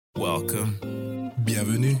Welcome.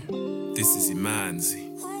 Bienvenue. This is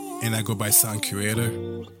Imanzi. And I go by Sound Curator.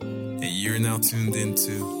 And you're now tuned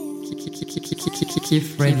into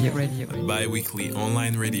Kiff Radio. A bi-weekly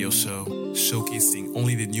online radio show showcasing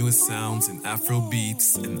only the newest sounds in Afro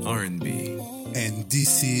beats and R&B. And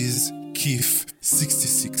this is Kiff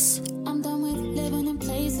 66. I'm done with living in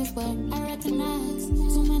places where I recognize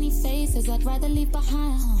too many faces I'd rather leave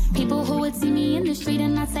behind. People who would see me in the street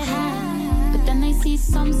and not say hi, but then they see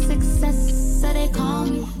some success, so they call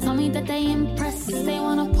me, tell me that they impressed, they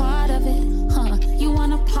want a part of it. You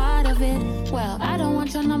want a part of it? Well, I don't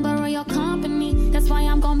want your number or your company. That's why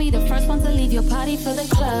I'm gonna be the first one to leave your party for the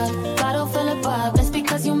club. Bottle full of bub, that's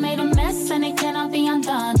because you made a mess and it cannot be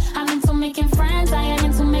undone. I'm into making friends, I ain't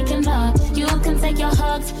into making love. You can take your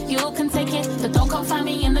hugs, you can take it, but don't come find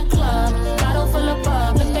me in the club. Bottle full of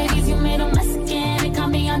bub, look babies, you made a mess again, it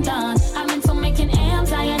can't be undone. I'm into making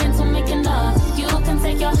amps, I ain't into making love. You can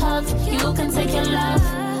take your hugs, you can take your love.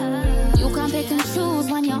 You can't pick and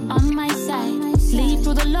choose when you're on my side. Sleep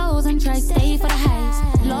through the lows and try stay for the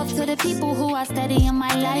highs. Love to the people who are steady in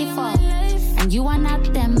my life, and you are not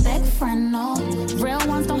them big friend, no. Real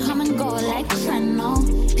ones don't come and go like trend, no.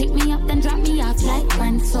 Pick me up then drop me off like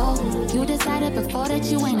rental. You decided before that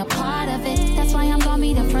you ain't a part of it. That's why I'm gonna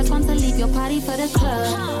be the first one to leave your party for the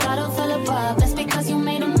club. Bottle full of bub, that's because you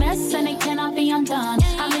made a mess and it cannot be undone.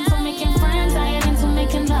 I'm into making friends, I ain't into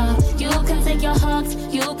making love. You can take your hugs,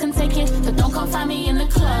 you can take it, but don't come find me in the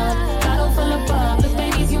club. Bottle full of bub, look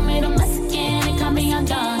babies, you made a mess again, it can't be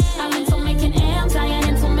undone. I'm into making amps, I ain't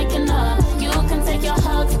into making love. You can take your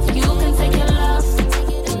hugs, you can take your love.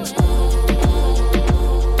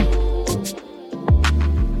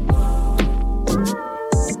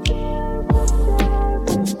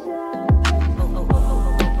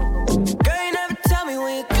 Girl, you never tell me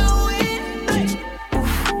when you're going.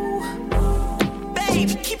 Ooh,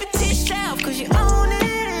 baby, keep it to yourself, 'cause you own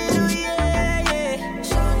it. Ooh, yeah, yeah.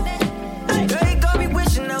 Girl, you got me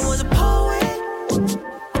wishing I was a poet. Ooh,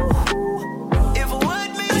 if a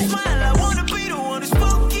word made you smile, I wanna be the one who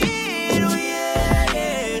spoke it. Ooh, yeah,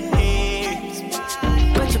 yeah, yeah.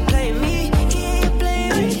 But you play me, yeah, you play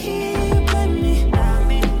me, yeah, you play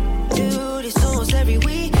me. Do this almost every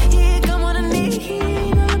week. Yeah, come on, I need.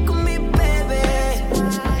 Look at me, baby.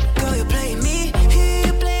 Girl, you play me, yeah,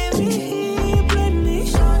 you play me, yeah, you play me.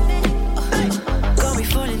 Got me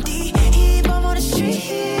falling deep, I'm on the street.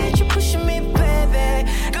 You pushing me, baby.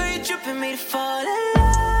 Girl, you dripping me to fall in love.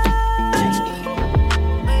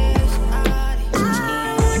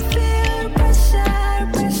 I feel pressure,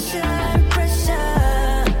 pressure, pressure.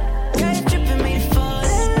 Girl, you dripping me to fall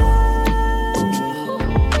in love.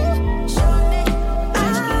 I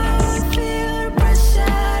feel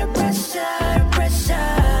pressure, pressure,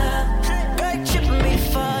 pressure. Girl, you dripping me to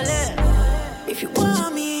fall in. If you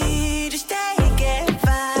want me, just take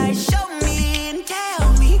advice. Show me and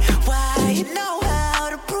tell me why you know how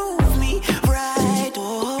to prove me right.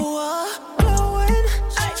 Oh, glowing.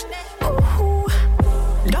 Ooh,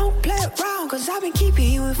 don't play around, 'cause I've been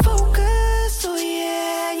keeping you in focus. Oh,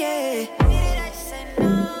 yeah, yeah.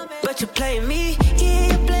 But you play me, yeah,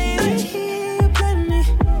 you play me, yeah, you play me.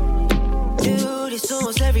 Do this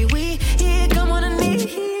almost every week. Yeah, come on, I need.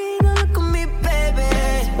 Now look at me, baby.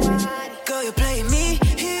 Girl, you play me,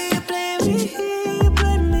 yeah, you play me, yeah, you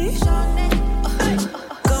play me.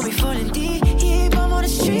 Got me falling deep, I'm on the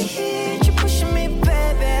street. You pushing me,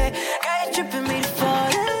 baby. Girl, you dripping me to fall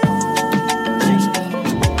in love.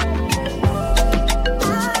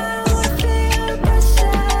 I feel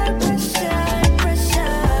pressure, pressure,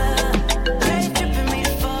 pressure. Girl, you dripping me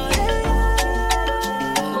to fall in love.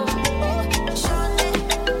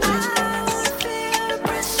 I feel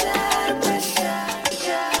pressure, pressure.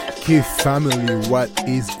 Kiff family, what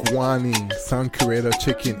is guaning? Sound Curator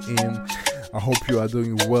checking in. I hope you are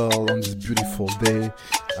doing well on this beautiful day.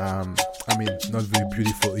 I mean, not very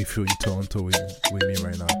beautiful if you're in Toronto with me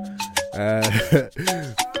right now.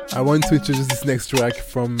 I want to introduce this next track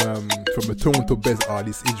from a Toronto-based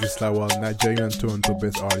artist, Idris Lawal, Nigerian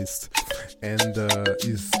Toronto-based artist, and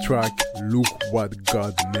his track "Look What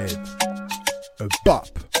God Made," a bop.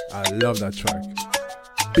 I love that track.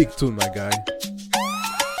 Big tune, my guy.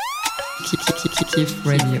 Kiff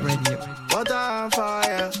Radio. Water and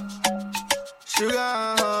fire, sugar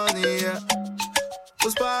and honey, yeah.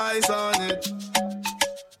 Put spice on it.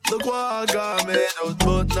 Look what God made out,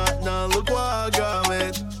 but not now. Look what God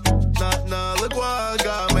made. Not now. Look what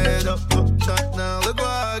God made up. Not now. Look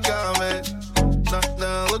what God made. Not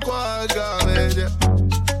now. Look what God made. Yeah.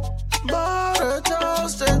 Butter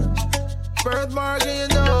toasted, birthmark in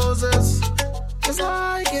your noses. It's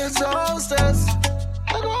like it's hostess.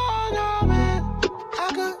 Look what God made.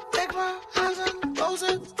 I could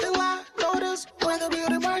closer till I notice where the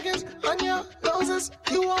beauty markers on your noses.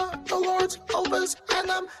 You are the Lord's opus, and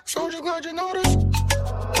I'm so glad you noticed.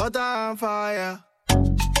 Butter on fire,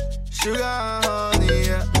 sugar and honey,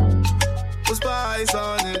 yeah. Put spice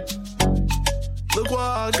on it. Look what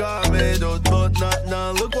I got made up, but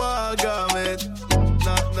not look what I got made.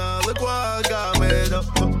 Not look what I got made up,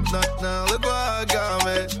 but not look what I got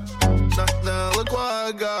made. Not look what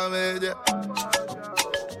I got made, yeah.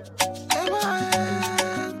 In my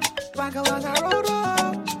hand, like a road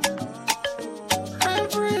up. I'm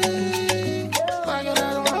free, like a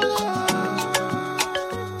road up.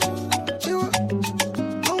 You are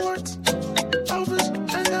the words, Elvis,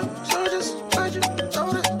 and now, so just let you know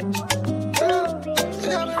that. You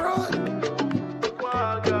got me rolling. Look what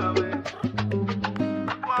I got made.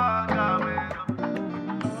 Look what I got made.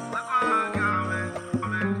 Look what I got made.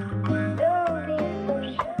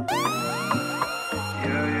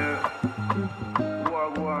 Yeah.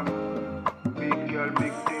 Wagwan. Big girl,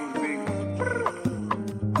 big thing, big.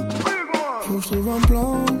 Faut que je trouve un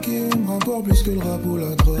plan qui me rapporte plus que le rap ou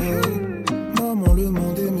la drogue. Maman, le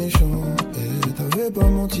monde est méchant. Et t'avais pas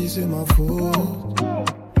menti, c'est ma faute.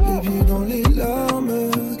 Les pieds dans les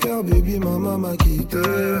larmes, car baby, maman m'a quitté.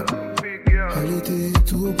 Elle était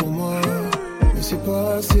tout pour moi, mais c'est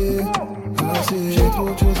pas assez. J'ai trop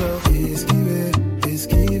de choses à esquiver.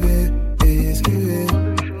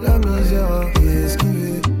 La misère à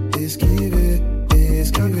esquiver.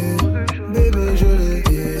 Bébé, je l'ai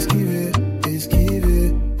esquivé.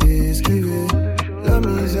 La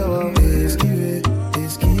misère à esquiver.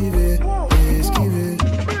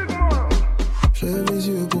 J'lève les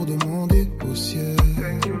yeux pour demander au ciel.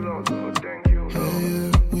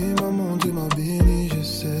 Oui, maman, Dieu m'a béni, je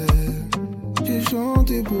sais. J'ai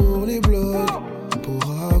chanté pour les blogs, pour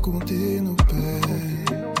raconter nos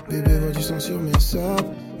peines. Bébé voit du sang sur mes sables,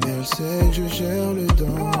 mais elle sait que je gère le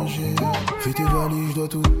danger. Fais tes valises, je dois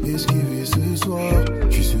tout esquiver ce soir.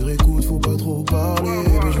 J'suis sur écoute, faut pas trop parler.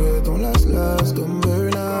 Mais je vais être en las comme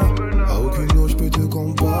Bernard. À aucune autre j'peux te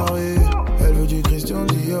comparer. Elle veut du Christian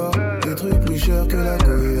Dior, des trucs plus chers que la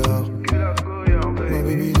Goya. Ma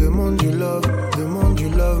baby demande du love,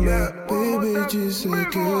 mais baby tu sais que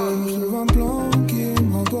je trouve un plan qui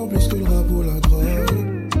me rapporte plus que le rap ou la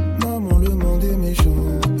drogue. Maman, le monde est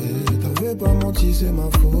méchant, et t'avais pas menti, c'est ma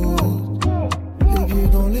faute. Les pieds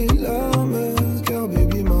dans les larmes, car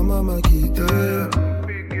baby maman m'a quitté.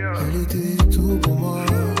 Elle était tout pour moi,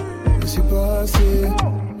 mais c'est pas assez.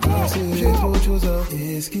 J'ai trop de choses à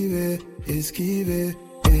esquiver.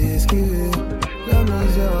 La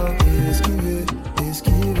misère à esquiver.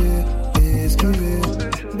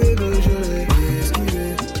 Bébé, je l'ai esquivé.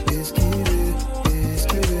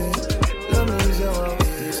 La misère à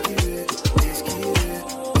esquiver.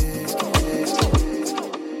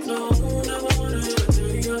 No, never wanna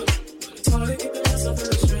turn you up. It's hard to keep myself in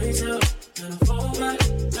a strange up. And I fall back,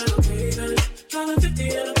 and I'm paving. Driving 50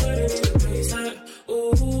 and I put it in the place tag.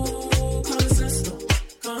 Ooh, common sense, no.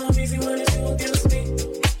 Come easy when it's you against me.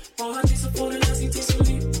 All I need support and I see to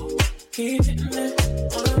sleep. Keep hitting me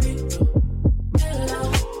on a beat. Hello,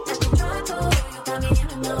 let me try to, you got me in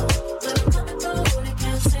the know. When I'm coming through, they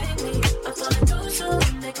can't save me. I'm falling too soon,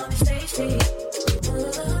 they call me Stacy.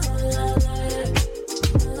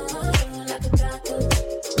 Like a tattoo.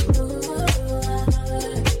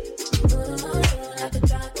 Like a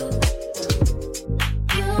tattoo.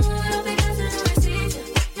 You don't be guessing when I see you.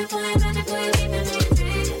 You pulling magic when you keeping me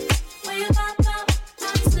intrigued. When you pop out,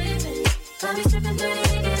 I'll be sleeping. I'll be stripping pretty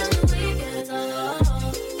naked on the weekends.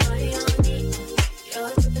 Party on me.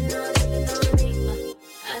 You're tripping on me.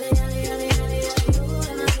 Alley, you and my group.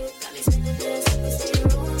 Got me spinning this, I can see you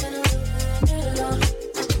room in a hello.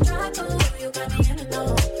 Like a tattoo, you got me in the know.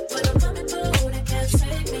 When I'm coming through, they can't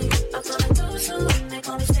save me. I'm falling too soon, they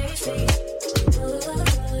call me Stacy.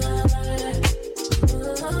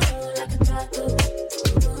 Like a tattoo.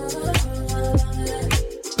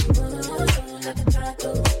 Like a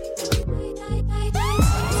tattoo.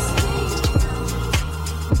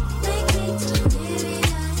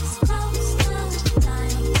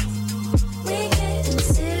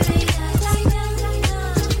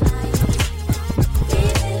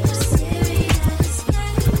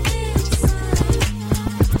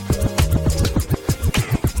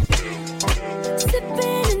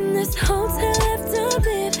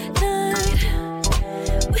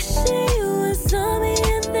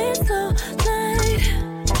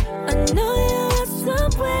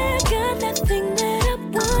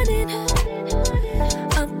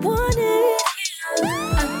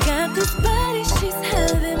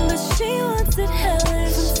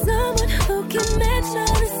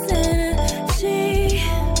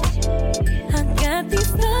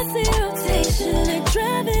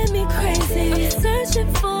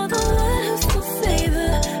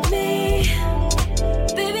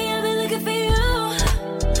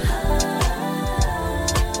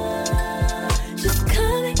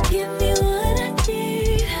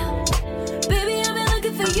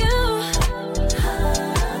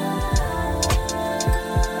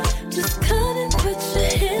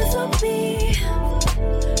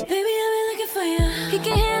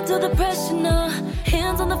 the pressure now.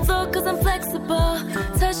 Hands on the floor cause I'm flexible.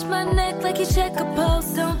 Touch my neck like you check a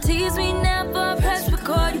pulse. Don't tease me now for I press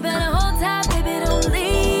record. You better hold tight, baby, don't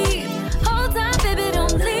leave. Hold tight, baby,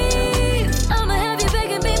 don't leave. I'ma have you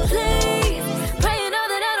begging me, please. Praying all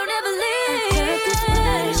that I don't ever leave. I got this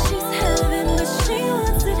body, she's heaven, but she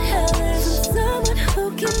wants it hellish. From someone who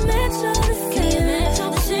can match all the skin.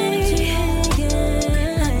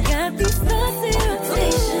 I got these thoughts in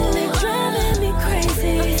rotation. They driving me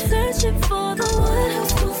crazy. I'm searching for the one who's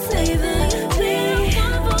still saving me.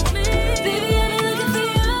 Baby, I've been looking for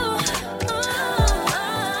you.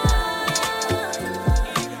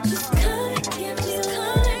 Just come and give me,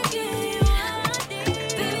 come and give me what I need.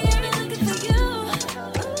 Baby, I've been looking for you.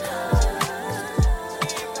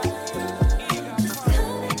 Just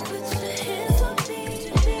come and put your hands on me.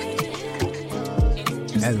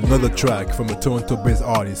 And another track from a Toronto-based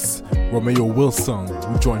artist, Romeo Wilson,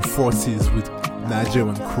 who joined forces with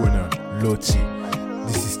Nigerian crooner Lochi.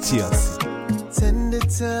 This is TLC. Tender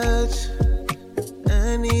touch,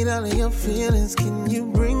 I need all of your feelings. Can you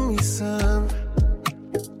bring me some?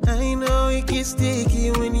 I know it gets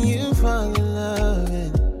sticky when you fall in love,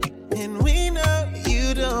 and we know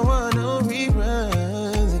you don't want no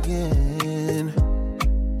reruns again.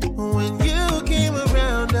 When you came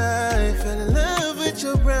around, I fell in love with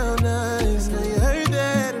your brown eyes. Now you heard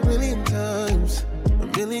that a million times.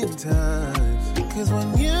 Cause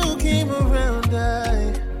when you came around,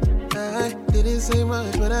 I didn't say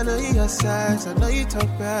much, but I know you got sides. I know you talk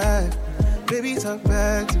back. Baby, talk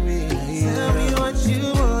back to me. Yeah. Tell me what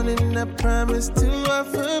you want, and I promise to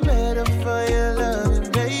offer better for your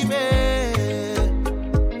loving, baby.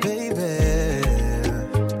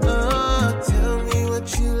 Oh, tell me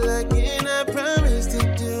what you like, and I promise to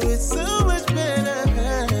do it so much better.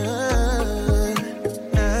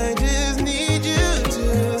 I just need you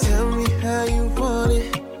to tell me how you want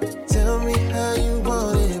it. Tell me how you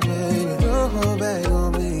want it, baby. Don't hold back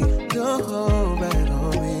on me. Don't hold back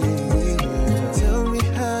on me. Tell me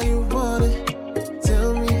how you want it.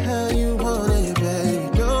 Tell me how you want it,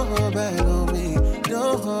 baby. Don't hold back on me.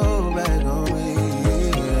 Don't hold back on me.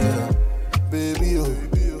 Baby,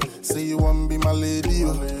 oh, say you wanna be my lady,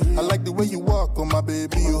 oh. I like the way you walk on my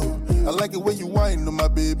baby, oh. I like the way you whine on my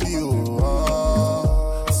baby,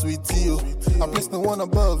 oh. Sweetie, oh. I place no one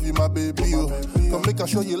above you, my baby, oh. Come make I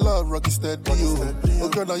show you love, rocky steady, oh. Oh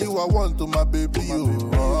girl, now you I want to my baby, oh.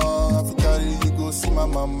 I fi carry you go see my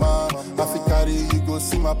mama. I fi carry you go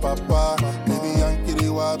see my papa. Baby,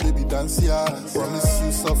 Yankirewa, baby, dance ya. Promise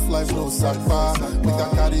you soft life, no sapa. Make I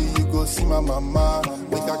carry you go see my mama.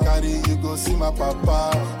 Make I carry you go see my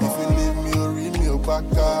papa. If you leave me or read me or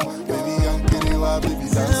baka. Baby, Yankirewa, baby,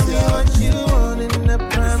 dance Tell me ya. what you want, and I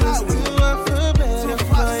promise to offer better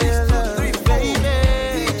for your love, baby.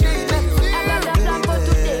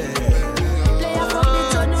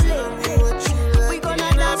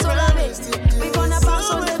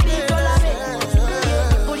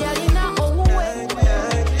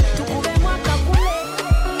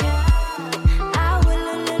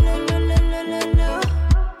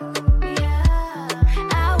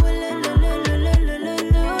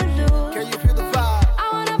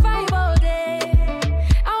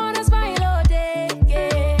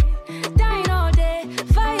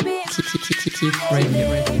 Kiff Radio.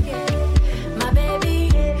 My baby,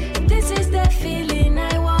 this is the feeling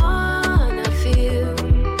I wanna feel.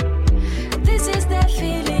 This is the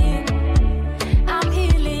feeling I'm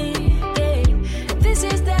healing. Yeah. This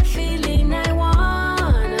is the feeling I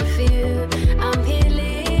wanna feel. I'm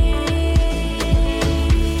healing.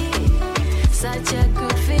 Such a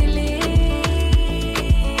good feeling.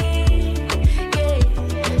 Yeah.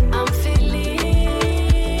 I'm feeling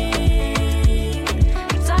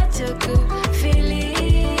such a good feeling.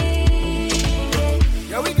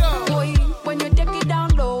 Here we go. Boy, when you take it down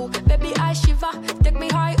low, baby, I shiver. Take me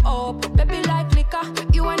high up, baby, like liquor.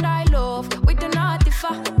 You and I love with the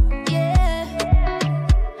naughty-fa. Yeah.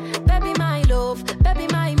 Baby, my love, baby,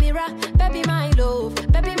 my mirror, baby, my love,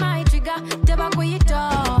 baby, my trigger. Teba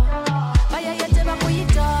kuita, baya ya teba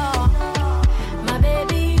kuita. My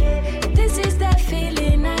baby, this is the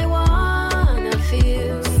feeling I wanna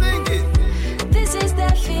feel. Sing it. This is the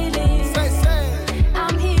feeling. Say.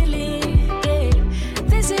 I'm healing, yeah.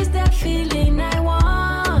 This is the feeling I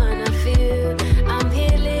wanna feel. I'm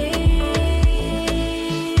healing.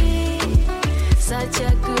 Such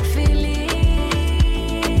a good feeling,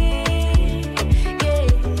 yeah.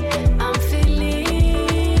 I'm feeling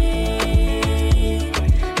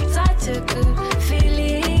such a good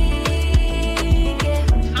feeling, yeah.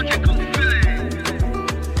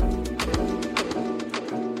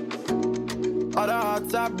 All the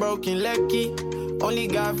hearts are broken, lucky. Only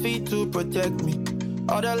got feet to protect me.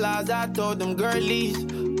 All the lies I told them girlies.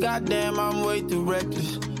 Goddamn, I'm way too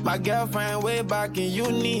reckless. My girlfriend way back in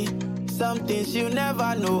uni. Some things you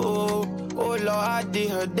never know. Oh Lord, I did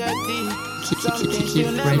her dirty. Some things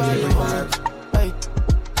you never know. Hey.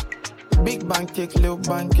 Big bank take little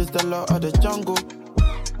bank is the law of the jungle.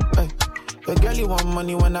 Hey. The girl you want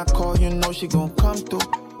money when I call, you know she gon' come through.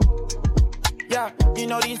 Yeah, you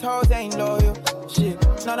know these hoes ain't loyal. Shit,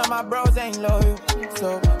 none of my bros ain't loyal.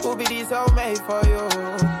 So who be these hoes made for you?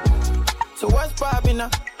 So what's poppin' now?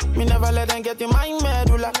 Me never let them get in my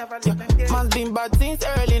medulla. Yeah, man's been bad since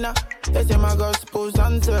early now. They say my girl's supposed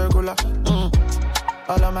and circular.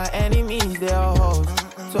 All of my enemies, they are hoes.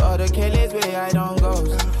 So other killers where I don't go.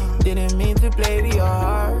 Didn't mean to play with your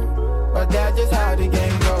heart, but that's just how the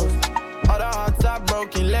game goes. All the hearts are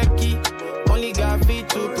broken, lucky. Only got feet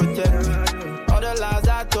to protect me. All the lies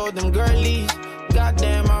I told them girlies.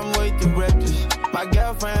 Goddamn, I'm way too reckless. My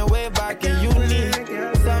girlfriend way back in uni.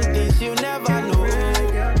 Some things you never know.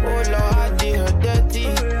 Oh Lord, I did her dirty.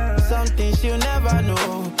 Some things you never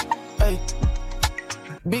know. Hey.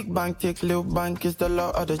 Big bank take little bank is the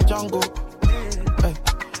law of the jungle. Hey.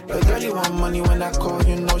 The girl you want money when I call,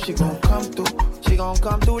 you know she gon' come through. She gon'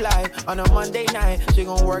 come through live on a Monday night. She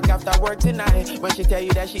gon' work after work tonight. When she tell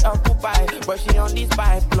you that she occupied, but she on this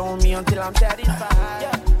pipe, blowing me until I'm satisfied.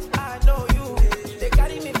 Yeah, I know you. They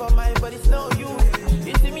carry me for mine, but it's no you.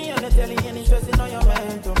 You see me on the telly and it's stressing on your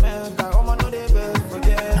mental health. Like, oh, I know they best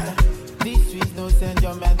forget. These streets no send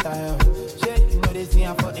your mental health. Shit, you know they see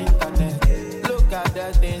her for internet. Look at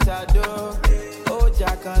the things I do. Oh,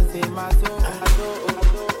 Jack can't say my soul.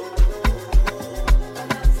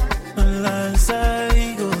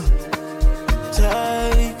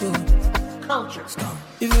 Psycho. Culture.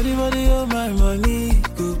 If anybody owe my money,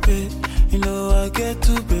 go pay. You know I get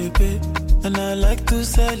to pay, and I like to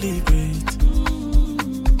celebrate.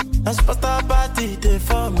 I spot a party day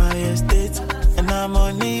for my estate, and I'm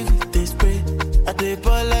on with this spray. I dey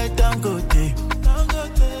ball like Dangote.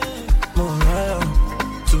 Morale,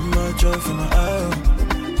 too much joy for my eye.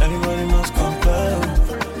 Everybody must comply.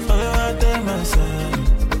 Follow out there myself.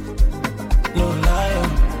 No liar,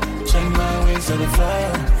 check my wings to the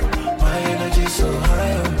fire. My energy so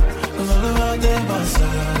high, I'm all about them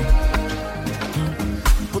myself.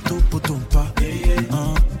 Putumpa,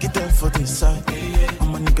 get them for this side.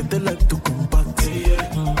 I'm a nigga they like to combat,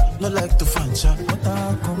 no like to fancha.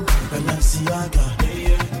 Balenciaga,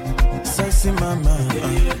 sexy mama.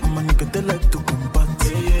 I'm a nigga they like to combat.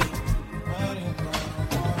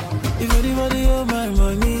 If anybody owe my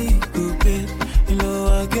money, go pay. You know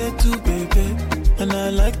I get to baby, and I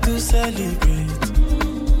like to celebrate.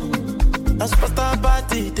 I spot a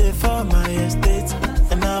party day for my estate,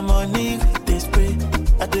 and I'm on with this spray.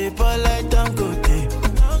 I dey ball like Dangote.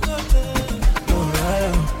 No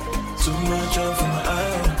rhyme, too much joy for my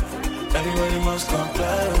eye. Everybody must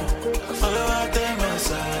comply. Follow out there my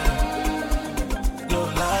side. No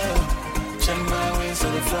lie, check my ways to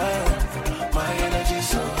the fire. My energy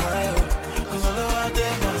so high. Follow out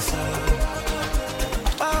there my side.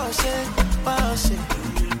 Wow, say, wow, say,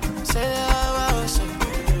 say, wow, say,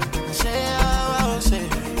 say, wow, say,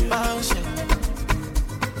 wow, say,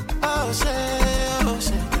 wow, say, wow,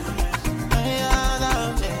 say,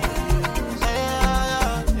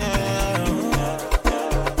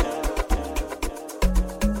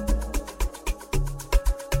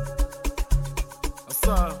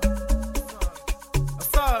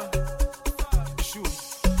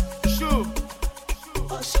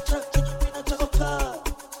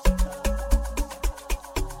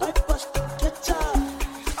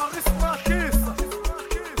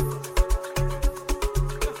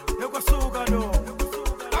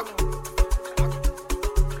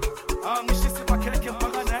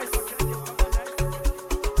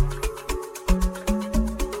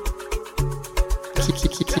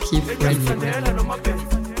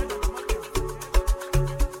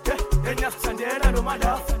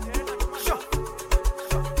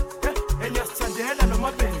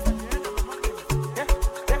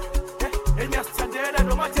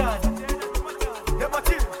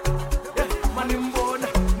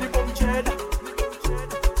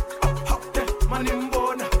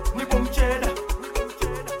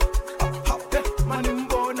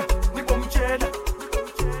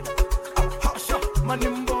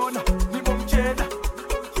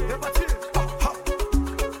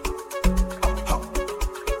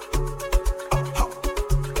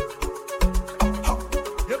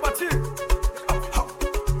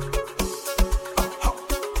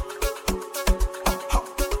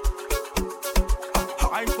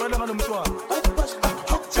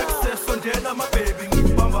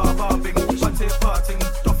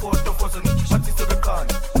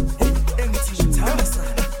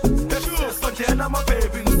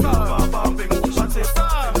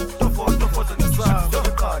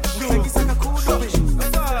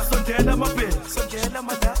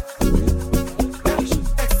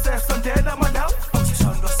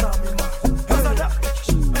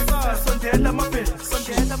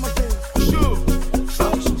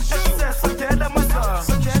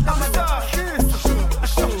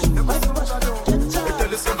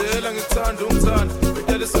 sondela ngikuthanda ungithanda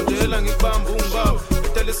ngitele sondela ngikubamba ungibamba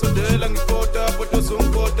ngitele sondela ngikota photo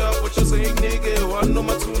songikota photo sengikunike 1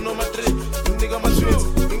 noma 2 noma 3 nginika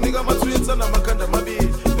ama tweets anamakhanda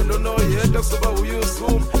amabili no yedwa kuzoba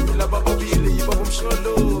uyuzuma laba babili yiba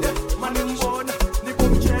bomsholo mani ngibona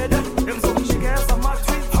nibomtshela engizomnikeza ama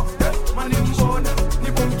tweets mani ngibona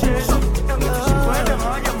nibomtshela engizishwele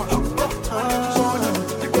ngaya mani ngibona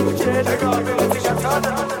nibomtshela kabe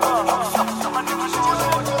ngathanda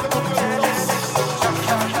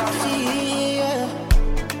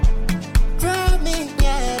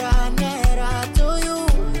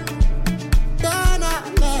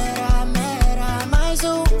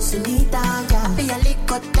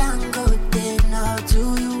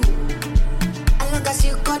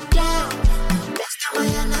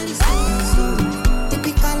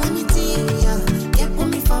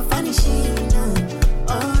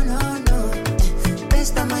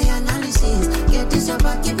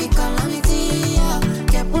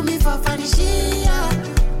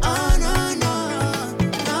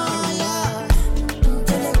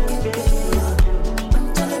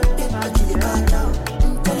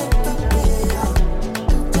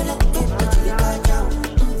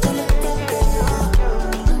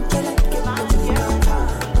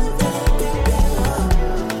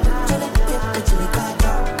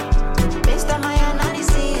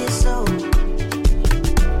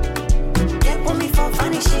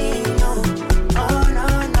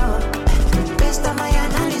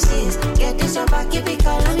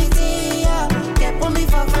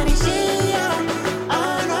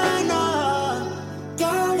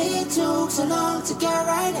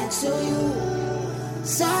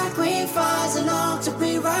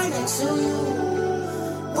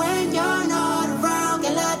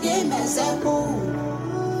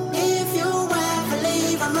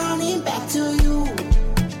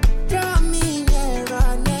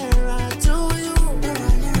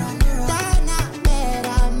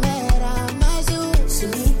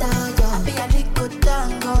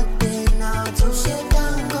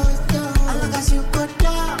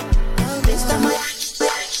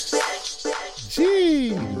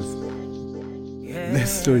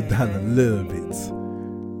Slow it down a little bit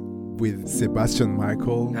with Sebastian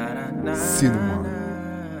Michael, Cinema,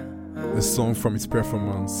 a song from his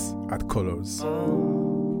performance at Colors.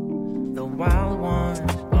 The wild ones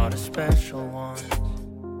are the special ones,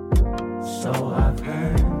 so I've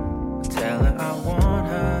heard. Tell her I want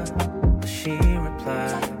her, but she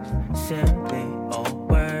replies simply, oh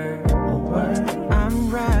word, oh word.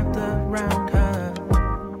 I'm wrapped around her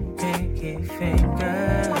pinky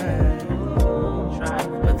finger.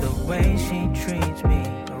 Way she treats me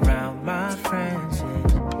around my friends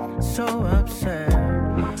is so absurd.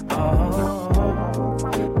 Oh,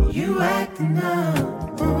 you acting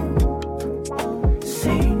up.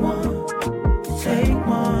 See one, take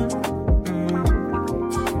one.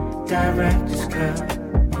 Director's cut.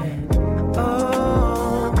 Yeah.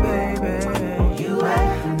 Oh, baby, you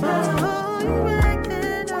acting up.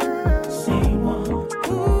 See one,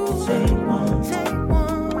 take one, take one.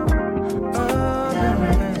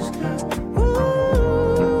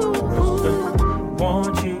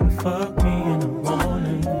 Want you to fuck me in the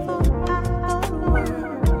morning,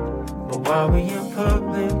 but while we in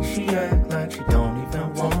public, she act like she don't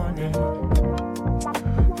even want it.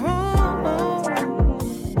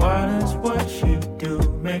 Why does what you do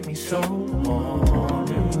make me so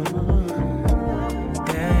horny?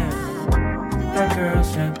 Damn, that girl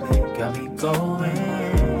simply got me going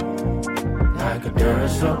like a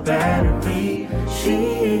Duracell battery.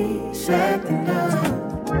 She's acting up.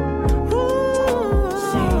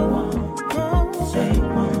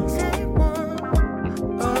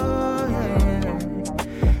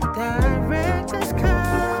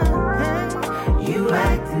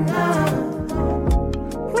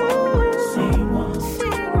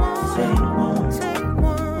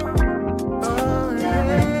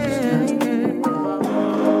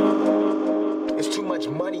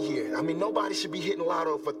 Nobody should be hitting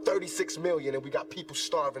lotto for 36 million and we got people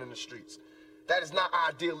starving in the streets. That is not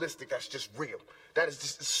idealistic, that's just real. That is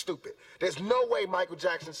just stupid. There's no way Michael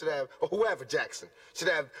Jackson should have, or whoever Jackson, should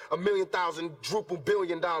have $1,000,000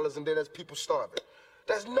 billion and then there's people starving.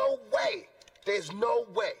 There's no way. There's no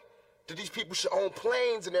way that these people should own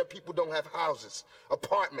planes and their people don't have houses,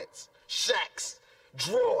 apartments, shacks,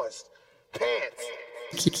 drawers, pants.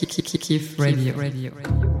 Kiff Radio.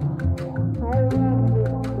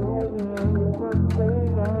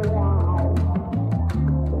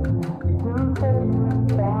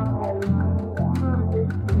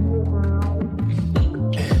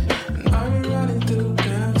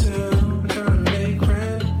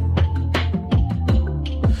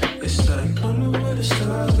 the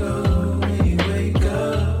stars go when you wake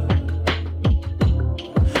up.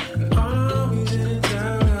 And always in the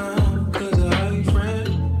town, cause of how you friend.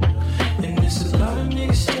 And there's a lot of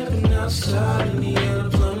niggas stepping outside in the yellow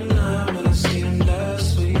plumbing line, but I see them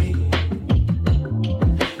last week.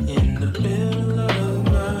 In the middle of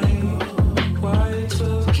the night, why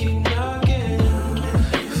 12 keep knocking?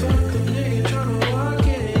 Fuck the nigga tryna walk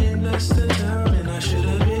in, that's the town, and I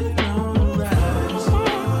should've been on the rise.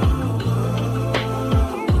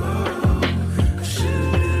 I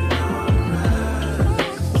should've been on the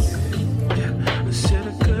rise. Yeah, I said I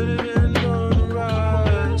could've been on the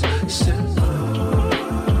rise. I said,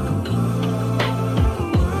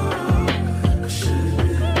 I should've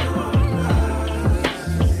been on the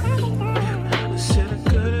rise. I said I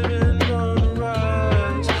could've been on the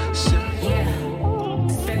rise. I said,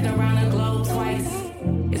 Spent around the globe twice.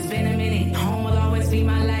 It's been a minute. Home will always be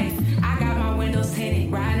my life. I got my windows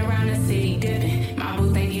tinted, riding around the city, dipping. My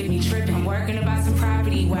boo ain't get me tripping. I'm working to buy some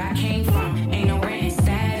property where I came from. Ain't no rent and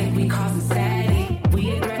static. We causing static.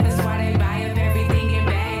 We a threat, that's why they buy up everything in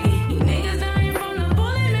baggy. You niggas dying from the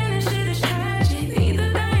bullet, man, this shit is tragic.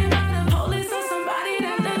 Either dying by the police or somebody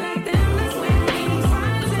that look like them. That's where I keep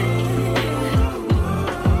finding.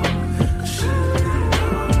 I should've been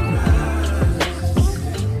on the rise.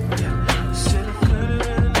 Yeah, I said I could've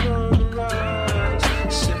been on the rise. I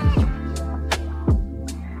said,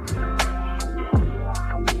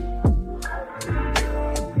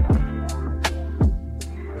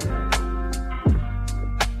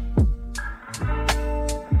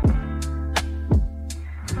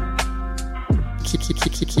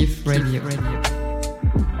 Kif Radio.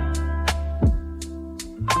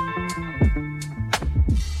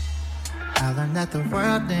 I learned that the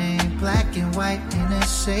world ain't black and white, and the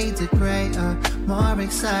shades of gray are more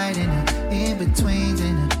exciting. And in betweens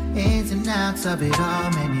and the ins and outs of it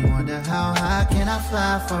all made me wonder how high can I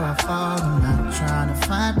fly before I fall. I'm not trying to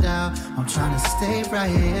find out, I'm trying to stay right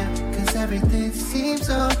here, cause everything seems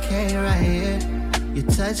okay right here. Your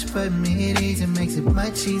touch put me at ease and makes it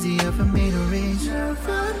much easier for me to reach.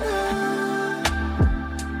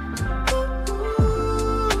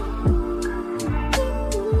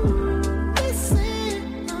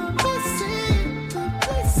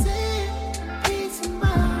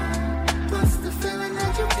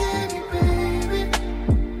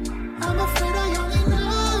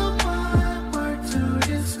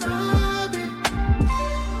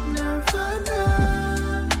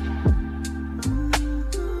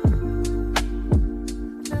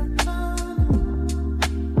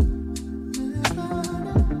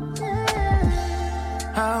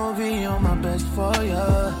 I'll be on my best for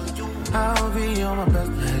ya. I'll be on my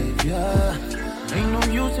best behavior. Ain't no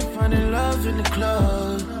use in finding love in the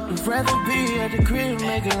club. I'd rather be at the crib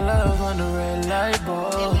making love under red light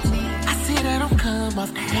bulbs. I see that I'm come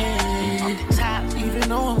off the head, even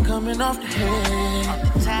though I'm coming off the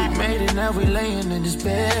head. We made it, now we laying in this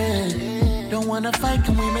bed. Don't wanna fight,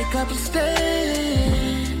 can we make up and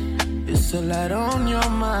stay? It's a lot on your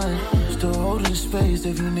mind, still holding space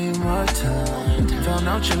if you need more time. Found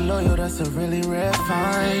out you're loyal, that's a really rare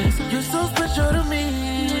find. You're so special to me,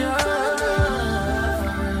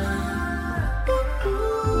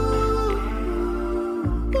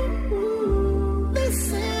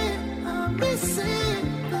 Listen, I'm missing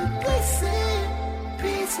the blessing,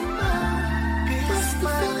 peace of mind. What's the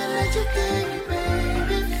feeling that you gave me,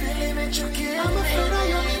 baby? Feeling that you gave me. I'm afraid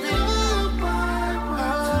I only know my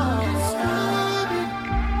words to describe it.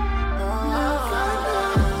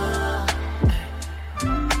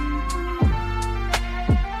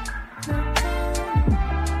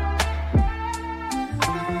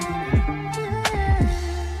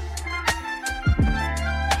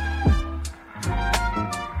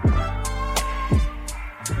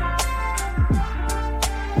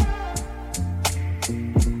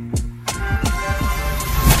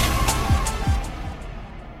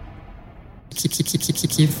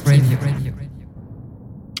 Kif Radio.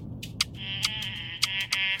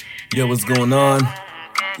 Yo, what's going on?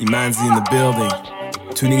 Imanzi in the building.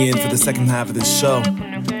 Tuning in for the second half of this show.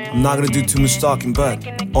 I'm not gonna do too much talking, but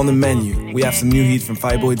on the menu, we have some new heat from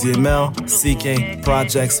Fireboy DML, CK,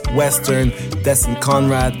 Projects, Western, Destin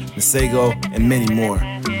Conrad, Masego, and many more.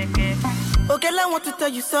 Okay, I want to tell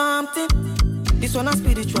you something. This one a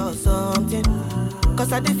spiritual something.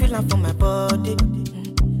 Cause I did feel for my body.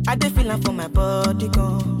 I did feel for my body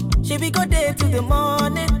gone. She be go day till the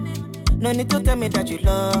morning. No need to tell me that you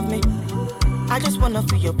love me. I just wanna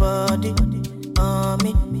feel your body on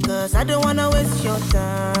me. Cause I don't wanna waste your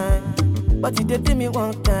time. But you did me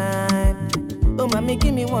one time. Oh mommy,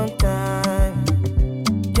 give me one time.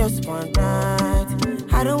 Just one night.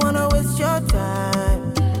 I don't wanna waste your time.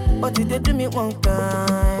 But if they do me one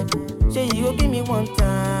time, say you go give me one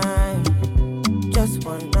time, just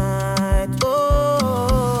one night.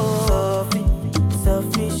 Oh,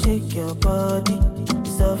 Sophie, shake your body.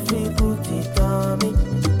 Sophie, put it on me.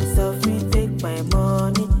 Sophie, take my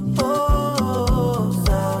money. Oh,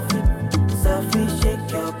 Sophie,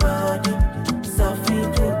 shake your body. Sophie,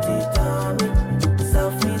 put it on me.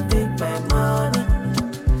 Sophie, take my money.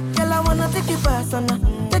 Girl, I wanna take you personal.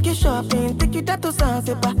 Take you shopping, take you that to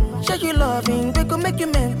Zanzibar. Show you loving, they could make you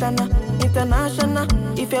mental, international.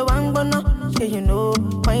 If you want gonna, yeah, you know,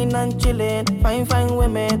 fine and chillin', fine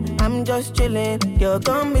women. I'm just chillin'. Girl,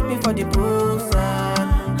 come meet me for the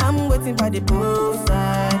poolside. I'm waiting by the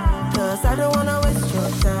poolside, 'cause I don't wanna waste your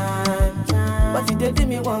time. But if they do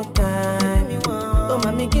me one time, oh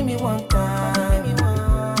mommy, give me one time,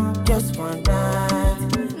 just one night.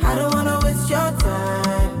 I don't wanna waste your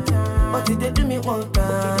time. But if they do me one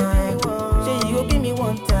time, say you go give me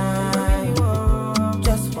one time,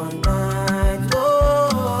 just one night.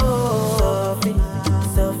 Oh,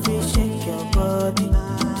 Sophie, shake your body.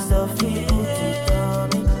 Sophie, put it on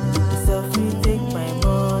me. Sophie, take my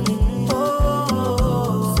money.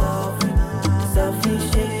 Oh, Sophie,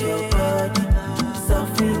 shake your body.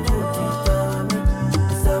 Sophie, put it on me.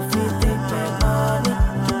 Sophie, take my money.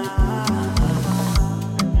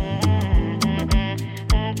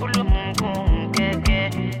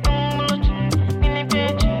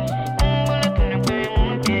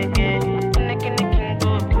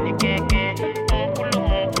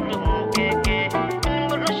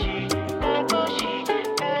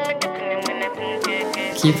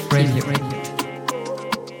 Keep Radio.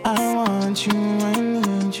 I want you, I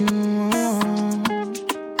need you.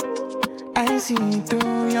 I see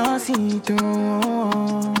through your see-through.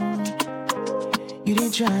 You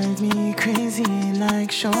did drive me crazy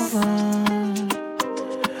like chauffeur.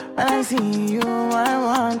 When I see you, I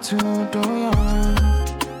want to do you.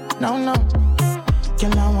 No,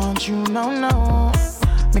 girl, I want you, no.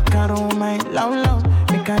 Make her roll my low.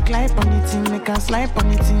 Make her climb on it, make her slide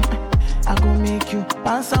on it. I go make you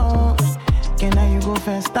pass out. Can I you go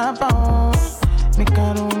first, stop out. Make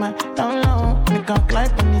her roll my low. Make her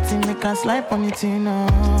climb on it, make her slide on it, no.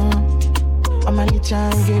 I'm a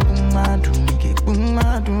little get boom,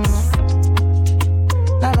 madu.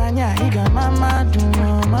 Lavanya, iga mama do.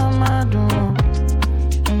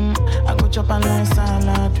 I go chop and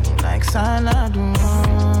like salad.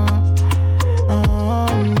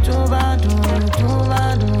 Too bad.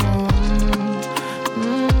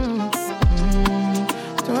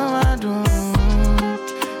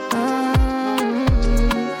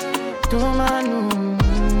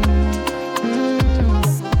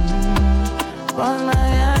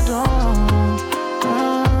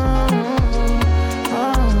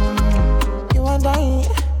 You and I,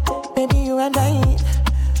 baby, you and I,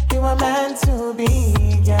 we were meant to be,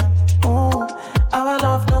 yeah. Oh, our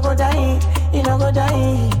love no go die, it no go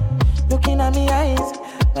die. Looking at me eyes,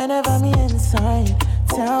 whenever me inside,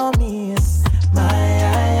 tell me it's my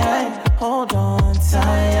eye. Hold on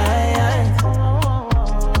tight.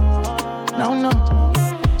 No,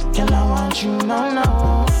 girl, I want you,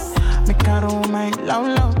 no. Make her roll my low.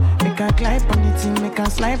 Make her climb on it, make her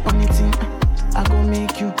slide on it. I go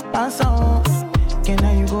make you pass out. Can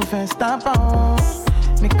I you go first, stop out.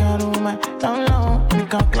 Make her roll my low.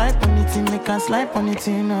 Make her climb on it, make her slide on it,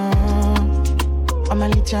 no. I'm a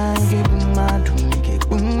little get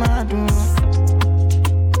boom, madu.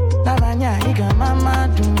 Lavanya, iga mama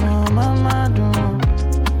do.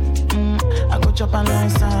 I go chop and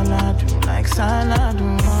like salad.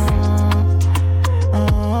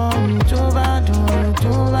 Too bad.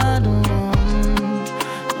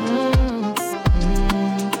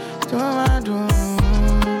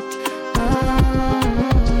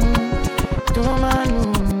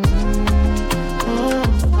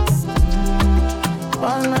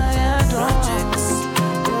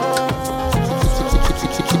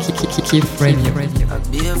 Keep Radio. I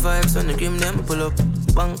be a vibes on the grim, them pull up.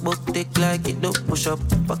 Bank book take like it don't push up.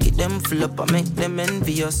 Pocket them fill up, I make them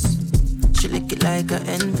envious. She lick it like an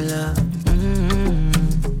envelope.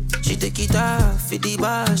 She take it off, for the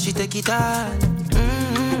bar, she take it all.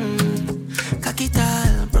 Cock it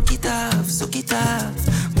all, broke it off, suck it off.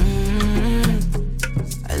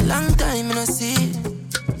 A long time I no see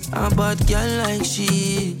a bad girl like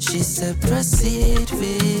she said proceed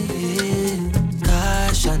with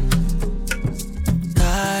caution.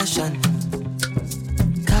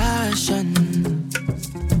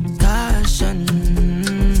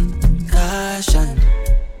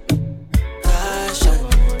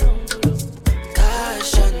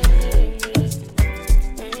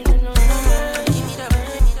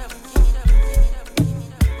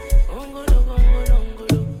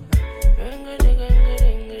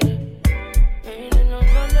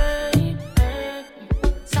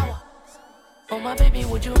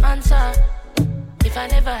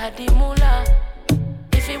 got the moolah.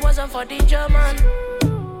 If it wasn't for the German,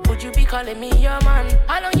 would you be calling me your man?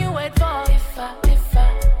 How long you wait for? If I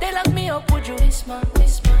they lock me up, would you? This man.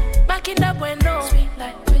 Back in that window, sweet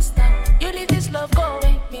like twister. You leave this love go,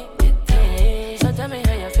 make me it. So tell me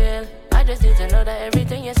how you feel. I just need to know that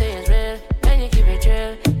everything you say is real. Can you keep it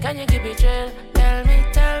real? Can you keep it real? Tell me.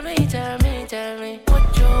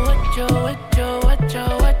 What you wait for me? What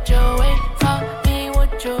you wait for me?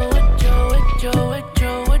 What you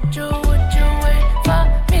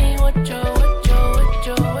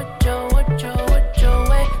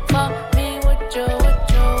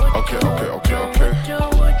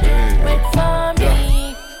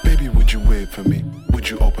for me? Would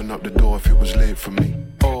you open up the door if it was late for me?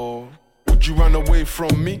 Or would you run away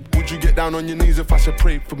from me? Would you get down on your knees if I said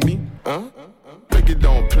pray for me? Beg you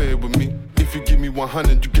don't play with me. If you give me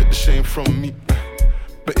 100, you get the same from me.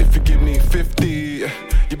 But if you give me 50,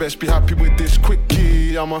 you best be happy with this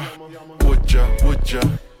quickie. I'm a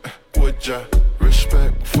would ya,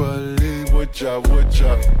 respectfully, would ya,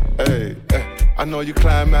 hey, I know you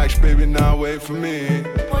climax, baby, now wait for me.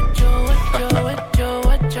 What you wait for me? What you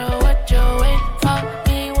wait for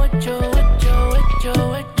me? What you wait for me?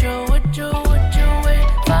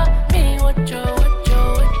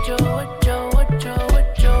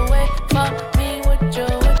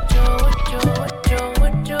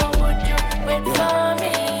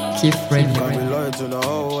 Keep ready. I've been loyal to the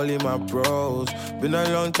whole of my bros. Been a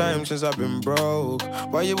long time since I've been broke.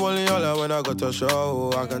 Why you only holler when I got a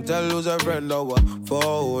show? I can tell who's a friend or a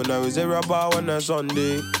foe. Now is it about on a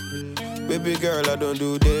Sunday? Baby girl, I don't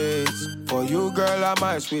do dates. For you, girl, I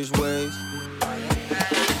might switch ways.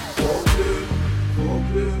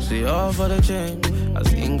 See all for the change. I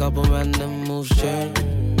seen couple random moves change.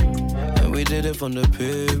 And we did it from the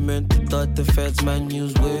pavement. Thought the feds man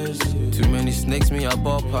use ways. Too many snakes, me a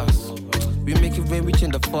ball pass. We make it rain,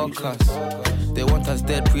 reaching the forecast. They want us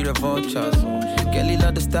dead, pre the vultures. Kelly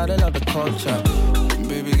love the style, love the culture.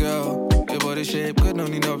 Baby girl, your body shape good, no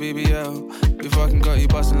need no BBL. We fucking got you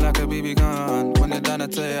bustin' like a BB gun. When you're done, I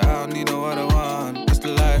tell you I don't need no other one. That's the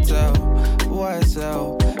lie tell,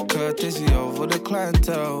 YSL, courtesy over the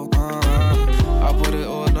clientele. I put it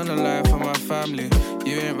all on the line for my family.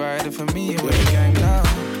 You ain't riding for me, with the gang now.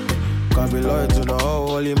 Can't be loyal to the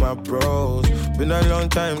whole of my bros. Been a long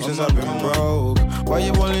time since I've been broke. Why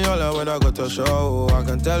you only holler when I got a show? I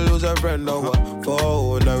can tell who's a friend or a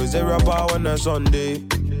foe. Now is it about on a Sunday?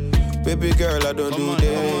 Baby girl, I don't do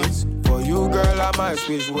this. For you, girl, I might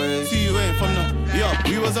switch ways. See you ain't from the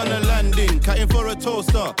we was on the landing, cutting for a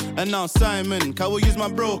toaster. And now Simon, can we use my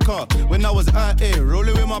broker? When I was out here,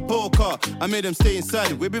 rolling with my poker, I made them stay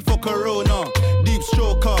inside, way before Corona. Deep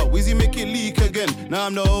stroker, Wheezy make it leak again. Now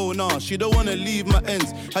I'm the owner, she don't wanna leave my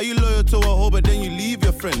ends. How you loyal to a hoe, but then you leave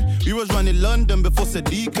your friend? We was running London before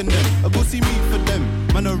Sadiq and them. I go see me for them.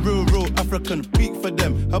 Man, a real African peak for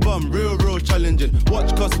them. How about I'm real challenging?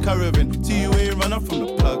 Watch cost caravan, TUA runner from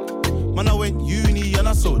the plug. Man, I went uni and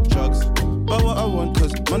I sold drugs. But what I want,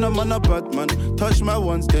 cause man, I'm a bad man. Touch my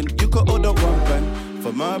ones, then you could order one bang.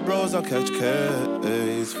 For my bros, I'll catch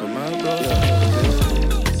case. For my bros, I'll catch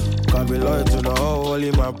case. Can't be loyal to the whole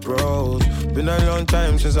of my bros. Been a long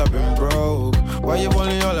time since I've been broke. Why you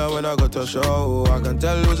only holler when I got a show? I can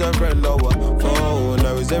tell who's a friend or a foe.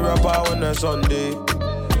 Now is it about on a Sunday?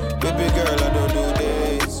 Baby girl, I don't do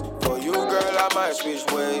this. For you, girl, I might switch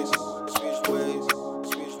ways.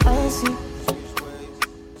 I see.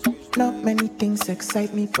 Not many things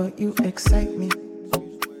excite me, but you excite me.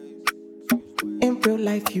 In real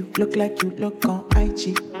life, you look like you look on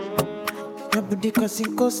IG. Your body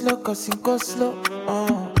cussing go slow.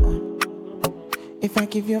 If I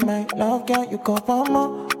give you my love, girl, you go one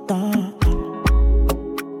more time.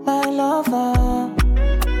 My lover.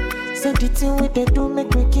 Say the thing we they do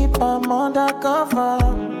make me keep them undercover.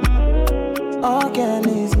 All girl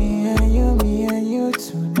is me and you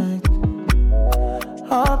tonight.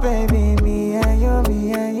 Oh baby, me and you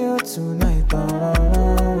tonight.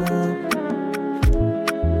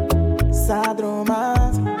 Sad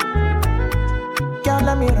romance. Girl,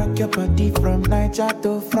 let me rock your body from Niger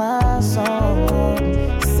to France. Oh.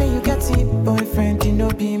 Say you get it, boyfriend, you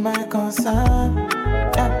know be my concern.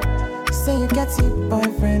 Yeah. Say you get it,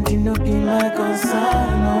 boyfriend, you know be my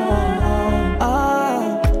concern.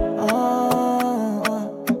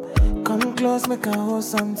 Come close, make I hold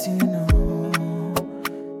something, no.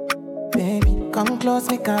 Baby, come close,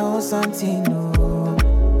 make I hold something, no.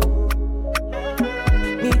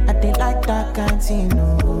 Me, I did like that kind thing,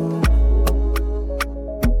 no.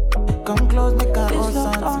 Come close, make I hold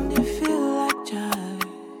something. Only feel like jazz.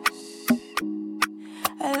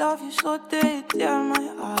 I love you so deep, tear my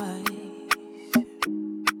eyes.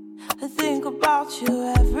 I think about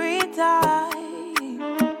you every time.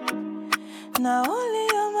 Now only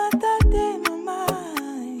you're my thought in my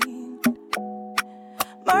mind.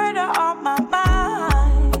 Murder on my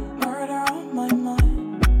mind. Murder on my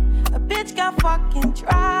mind. A bitch got fucking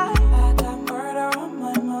try. I got murder on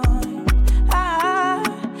my mind.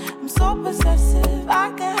 I'm so possessive,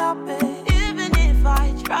 I can't help it. Even if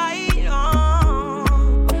I try.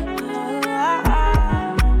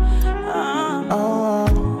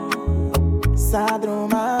 Sad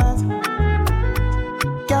romance.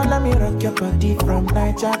 Girl, let me rock your body from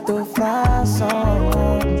Niger to France.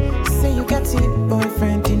 Say you get it,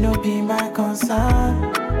 boyfriend, you know be my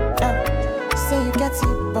concern. Say you get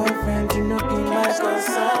it, boyfriend, you know be my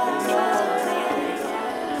concern.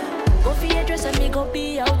 Go for your dress and me go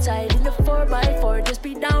be outside in the 4x4, just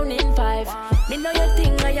be down in 5. Me know your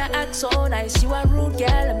thing and you act so nice. You a rude girl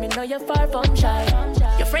and me know you're far from shy.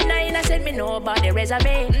 Your friend I said me know about the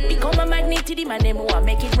resume. Become a magnet to the man them who a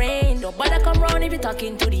make it rain. Don't bother come round if you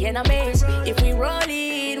talking to the enemies. If we roll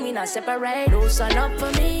in, we not separate. Loosen up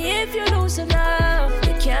for me if you loosen up.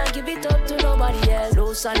 You can't give it up to nobody else.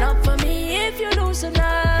 Loosen up for me if you loosen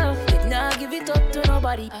up. You not give it up to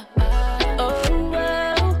nobody.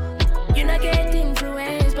 You're not getting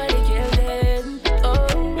influenced by the girl them.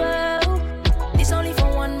 Oh, well, this only for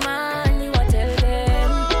one man, you are tell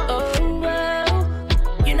them. Oh, well,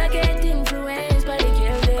 you're not getting influenced by the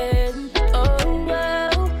girl them. Oh,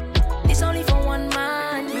 well, this only for one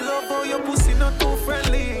man. You love how your pussy not too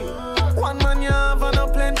friendly. One man you have and a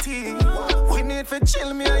plenty. We need to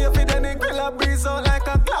chill me and you fit any grill a breeze out like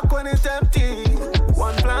a clock when it's empty.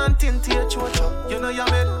 One plant into your chocho. You know you're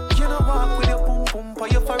made. You know walk with your pum pum for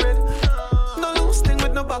your forehead. No loose thing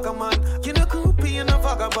with no bugger man. You know groupie and a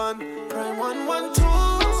vagabond. Prime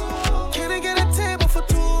 112. Can I get a table for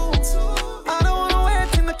two? I don't wanna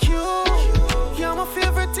wait in the queue. You're my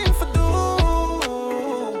favorite thing for do,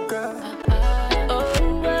 girl.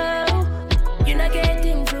 Oh, well, you're not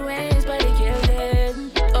getting influenced by the girl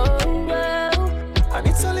them. Oh, well, and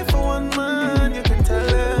it's only for one man, you can tell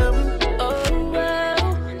them. Oh, well,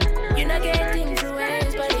 you're not getting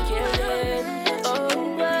influenced by the girl them. Oh,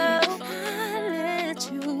 well,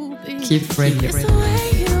 Keep Radio. It's the way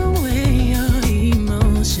you weigh your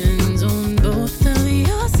emotions on both of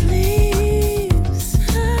your sleeves.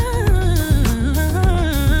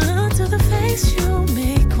 To the face you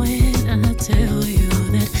make when I tell you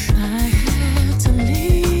that I had to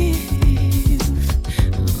leave.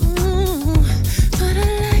 But I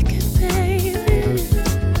like it, baby.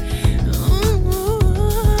 I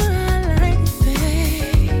like it, baby.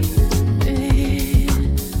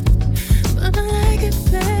 But I like it,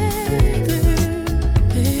 baby.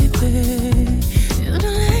 You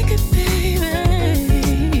don't like it, baby.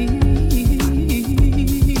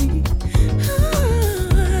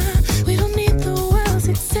 We don't need the world's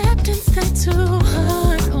acceptance. They're too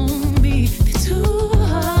hard on me. They're too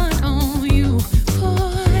hard on you,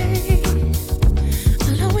 boy.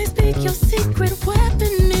 I'll always be your secret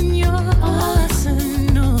weapon in your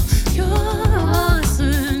arsenal. Your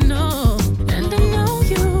arsenal. And I know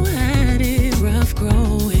you had it rough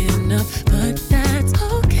growing up, but that's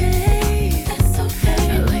okay. That's okay.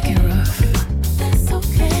 I like it rough. That's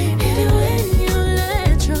okay. Even when you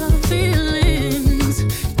let your feelings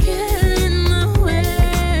get in the way.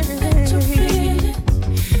 Let your feelings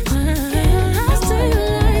I still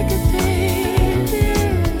like it, baby.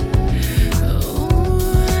 Oh,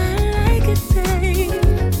 I like it, baby.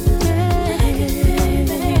 But I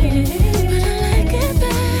like it,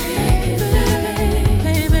 baby.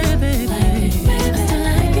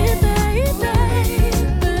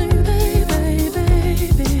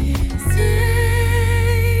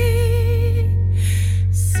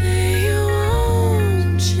 Say you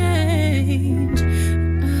won't change.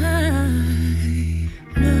 I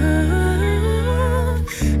love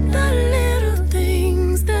the little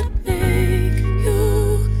things that make you,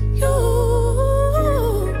 you.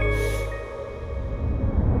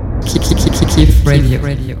 Keep Radio.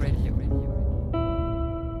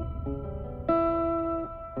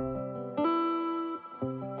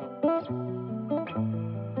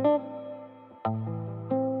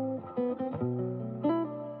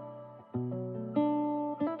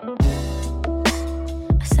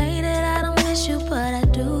 I say that I don't miss you, but I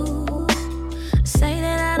do. I say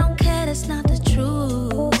that I don't care, that's not the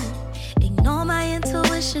truth. Ignore my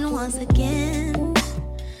intuition once again.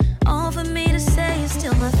 All for me to say you're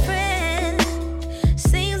still my friend.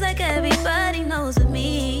 Seems like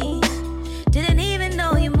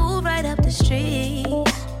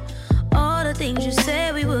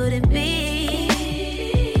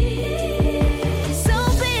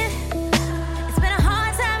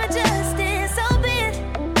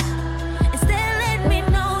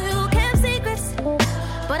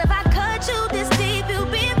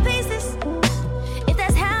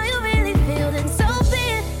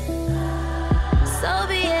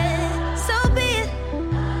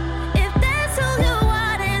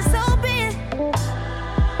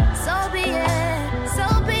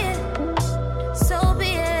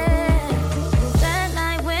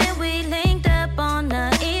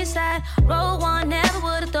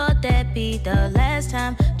the last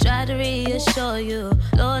time. Tried to reassure you,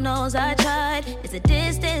 Lord knows I tried. Is the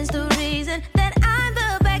distance the reason that I'm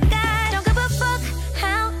the bad guy? Don't give a fuck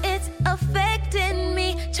how it's affecting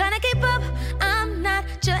me. Trying to keep up, I'm not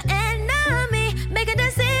your enemy. Making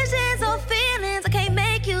decisions or feelings, I can't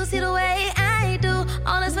make you see the way I do.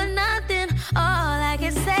 All is for nothing, all I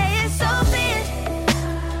can say is so be it.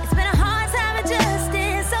 It's been a hard time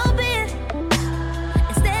adjusting, so be it.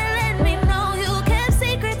 Instead let me know you kept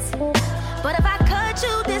secrets. But if I cut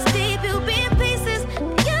you this deep, you'll be in pieces.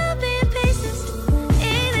 You'll be in pieces.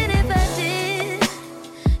 Even if I did,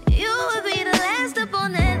 you would be the last up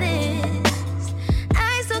on that list.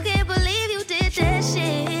 I still can't believe you did that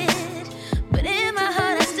shit. But in my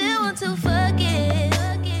heart I still want to forgive.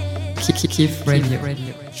 Kif Radio.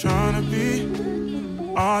 Trying to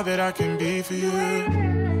be all that I can be for you.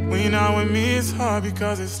 When you're not with me, it's hard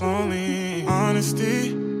because it's lonely.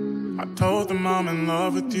 Honesty, I told them I'm in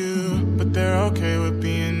love with you, but they're okay with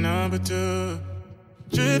being number two.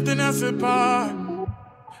 Drifting us apart,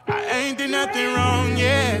 I ain't did nothing wrong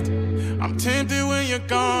yet. I'm tempted when you're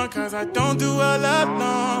gone, cause I don't do well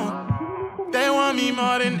alone. They want me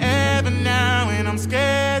more than ever now, and I'm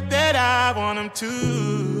scared that I want them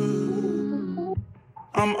too.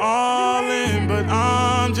 I'm all in, but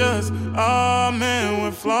I'm just a man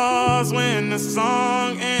with flaws. When the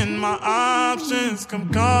song and my options come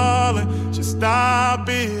calling, just stop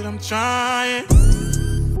it, I'm trying.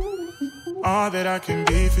 All that I can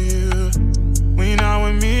be for you. When you're not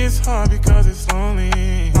with me, it's hard because it's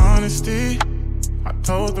lonely. Honesty, I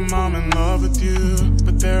told them I'm in love with you,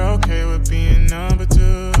 but they're okay with being number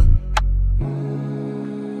two.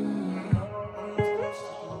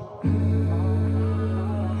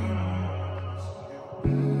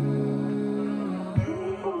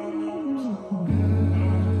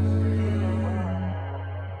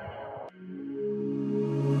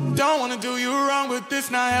 Don't wanna do you wrong, but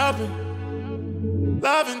this not helping.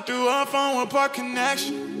 Loving through a phone with poor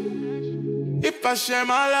connection. If I share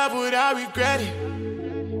my love, would I regret it?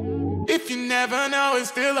 If you never know, it's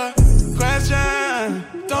still a question.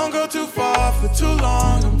 Don't go too far for too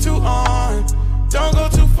long, I'm too on. Don't go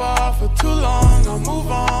too far for too long, I'll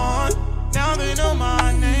move on. Now they know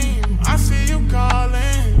my name, I see you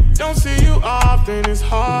calling. Don't see you often, it's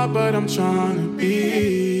hard, but I'm trying to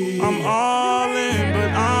be. I'm all in,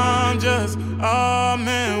 but I'm just a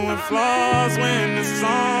man with flaws. When the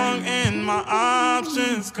song and my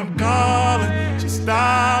options come calling, just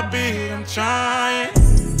stop it, I'm trying.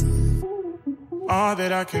 All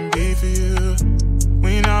that I can be for you.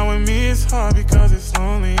 When you're not with me, it's hard because it's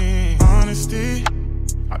lonely. Honesty,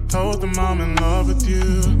 I told them I'm in love with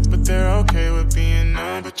you, but they're okay with being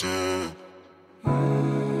number two. What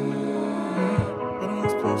am I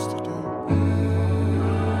supposed to do?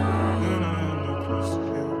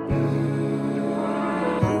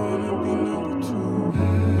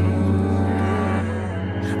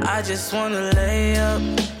 I just wanna lay up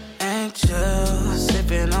and chill,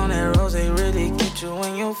 sipping on that rose, they really get you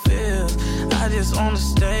in your feels. I just wanna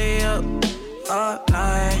stay up all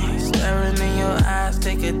night, staring in your eyes,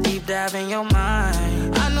 take a deep dive in your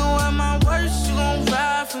mind. I know at my worst you gon'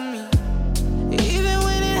 ride for me, even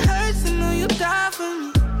when it hurts, I know you die for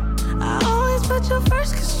me. I always put you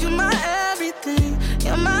first, cause you're my everything,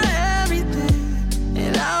 you're my everything.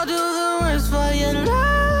 And I'll do the worst for your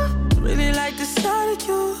love, really like the sight of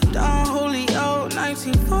you. Don Julio,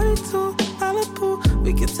 1942, Malibu.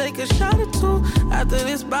 We can take a shot or two after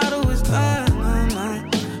this bottle is done.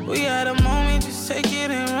 We had a moment, just take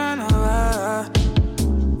it and run away.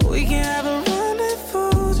 We can have a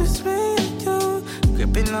rendezvous, just me and you.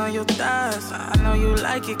 Gripping on your thighs, I know you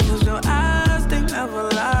like it, cause your eyes, they never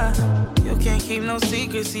lie. You can't keep no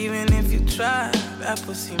secrets, even if you try. That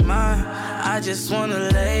pussy mine. I just wanna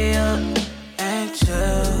lay up and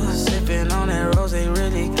chill, sipping on that rose, they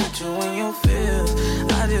really got you in your feels.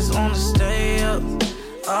 I just wanna stay up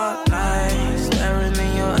all night, staring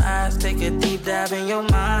in your eyes, take a deep dive in your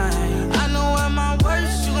mind. I know at my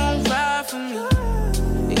worst you gon' ride for me,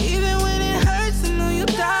 even when it hurts, I know you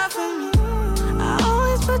die for me. I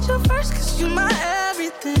always put you first, cause you're my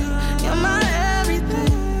everything, you're my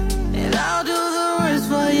everything. And I'll do the worst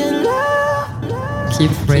for your love.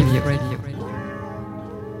 Kif Radio.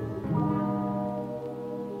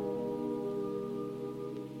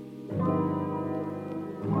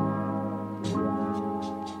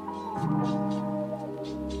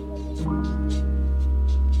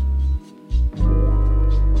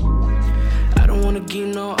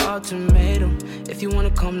 Give no ultimatum. If you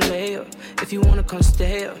wanna come lay up, if you wanna come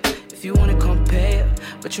stay up, if you wanna come pay up.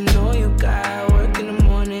 But you know you got work in the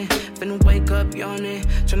morning, finna wake up yawning.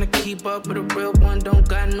 Tryna keep up with a real one, don't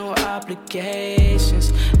got no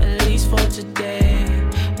obligations. At least for today,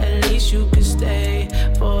 at least you can stay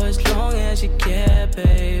for as long as you care,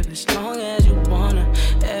 babe. As long as you wanna,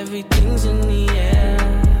 everything's in the air.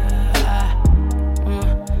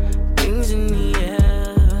 Things in the air.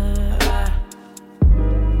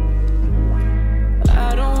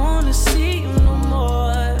 I don't wanna see you no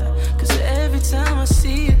more, cause every time I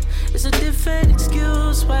see you, it's a different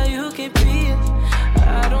excuse why you can't be it.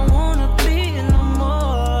 I don't wanna be it no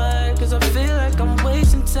more, cause I feel like I'm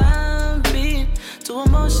wasting time being too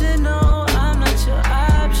emotional. I'm not your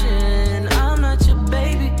option, I'm not your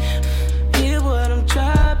baby. Hear what I'm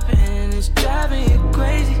dropping, it's driving you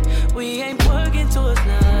crazy. We ain't working towards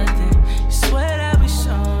nothing. You swear that we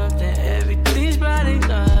something. Everything's probably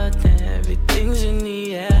nothing. Everything's in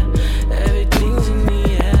the air. Everything's in the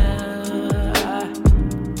air.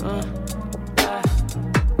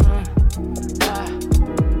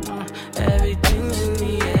 Everything's in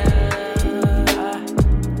the air.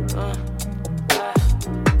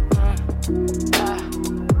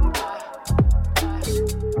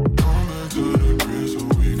 Come back to the crib so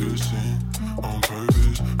we could sing on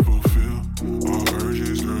purpose, fulfill our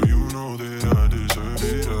urges, girl. You know that I deserve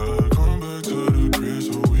it. Come back to the crib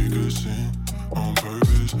so we could sing on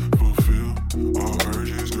purpose, fulfill our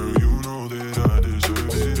urges, girl. You know that I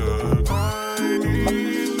deserve it. I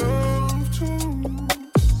need love too.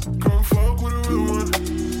 Come fuck with a real one,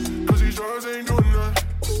 cause these drugs ain't doing nothing.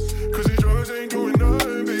 Cause these drugs ain't doing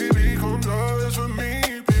nothing, baby. Come dance with me,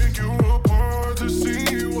 pick you apart to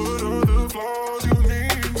see what other flaws you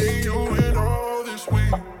need. Me, you, and all this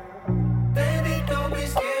week. Baby, don't be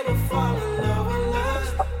scared to fall in love with us.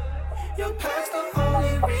 Your past the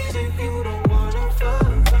only reason you don't wanna fuck.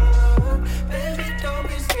 Baby, don't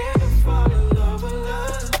be scared to fall in love with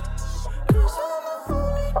us. Cause I'm the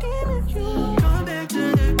only demon you. Come back to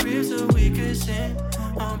the crib so we could sin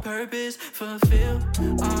on purpose, fulfill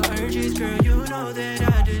our urges, girl. You know that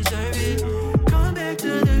I deserve it. Come back to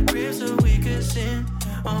the crib so we could sin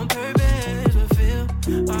on purpose, fulfill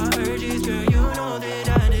our urges, girl. You know that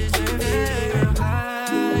I deserve it. Girl,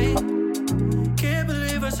 I can't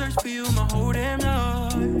believe I searched for you my whole damn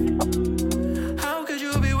life. How could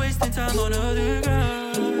you be wasting time on other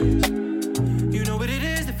guys? You know what it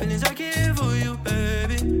is, the feelings I give for you,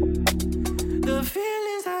 baby. The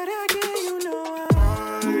feelings that I give, you know I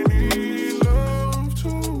need love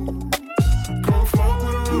too. Come fuck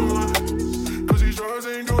with a real one, cause these drugs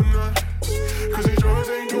ain't doing nothing. Cause these drugs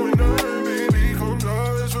ain't doing nothing, baby. Come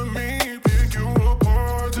dance with me, pick you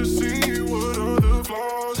apart to see what other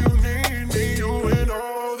flaws you need. Me, you, and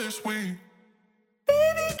all this week.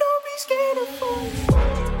 Baby, don't be scared of fall.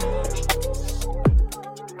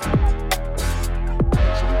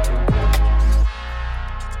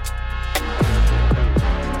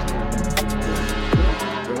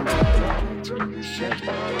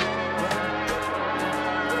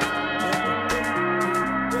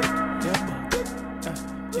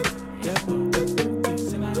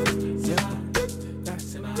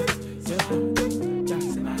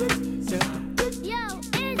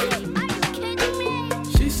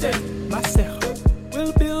 She said, myself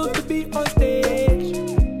will build the beat on stage.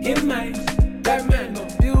 In my that man will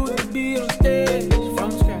build the beat on stage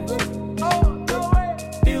from scratch. Oh, no way.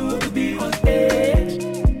 Build the beat on stage.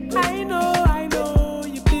 I know,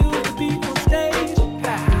 you build the beat on stage.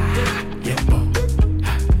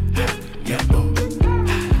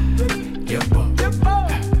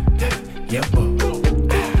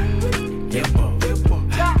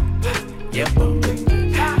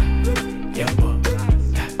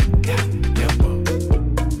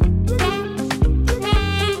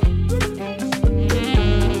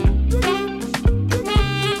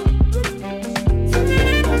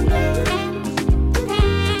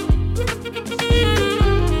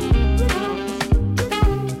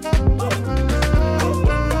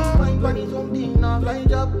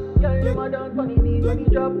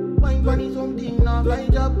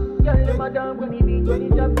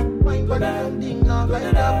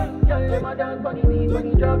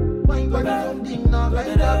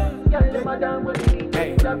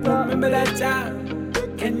 Hey, remember that time?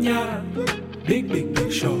 Kenya,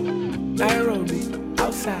 big show. Nairobi,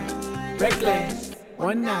 outside, reckless.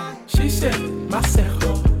 One night, she said,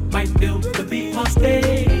 myself might build the beat on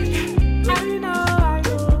stage. I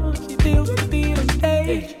know, she built the beat on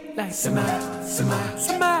stage. Like smile.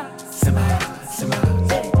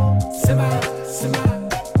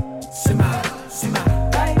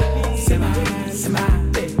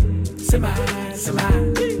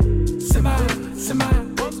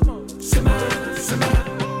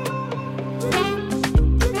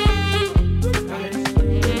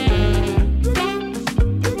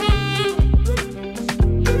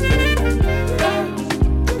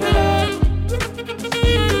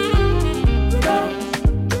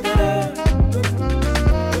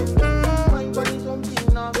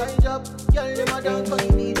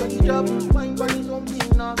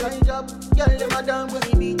 up. Girl, them a dance when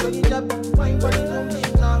the beat when it drop. Wine for the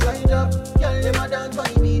something now right up. Girl, them a dance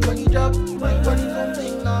when the beat when it drop. Wine for the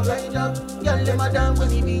something now right up. Girl, them a dance when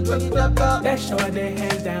the beat when it drop. That's show her their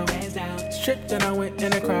hands down. Stripped and I went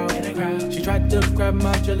in the crowd. She tried to grab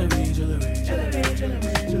my jewelry.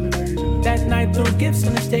 That night threw gifts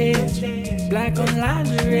on the stage. Black on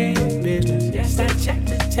lingerie business. Yes, I checked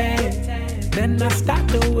the tag. Then I stopped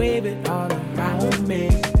to wave it all around me.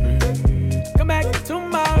 Come back to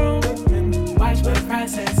my room and watch my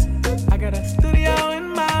process. I got a studio in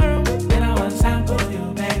my room and I want time for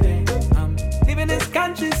you, baby. I'm leaving this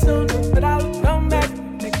country soon, but I'll come back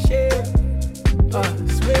next year. I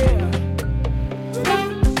swear.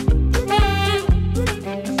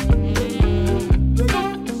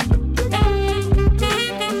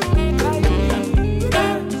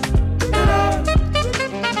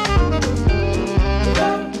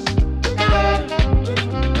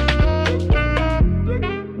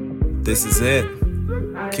 This is it.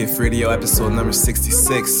 Kif Radio episode number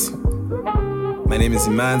 66. My name is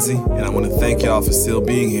Imanzi, and I want to thank y'all for still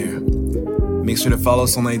being here. Make sure to follow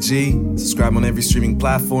us on IG, subscribe on every streaming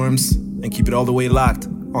platforms, and keep it all the way locked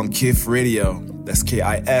on Kif Radio. That's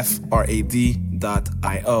KIFRAD.IO.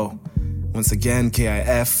 Once again,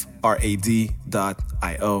 KIFRAD.IO.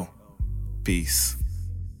 Peace.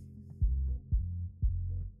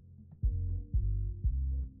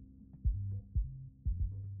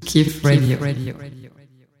 Kif Radio.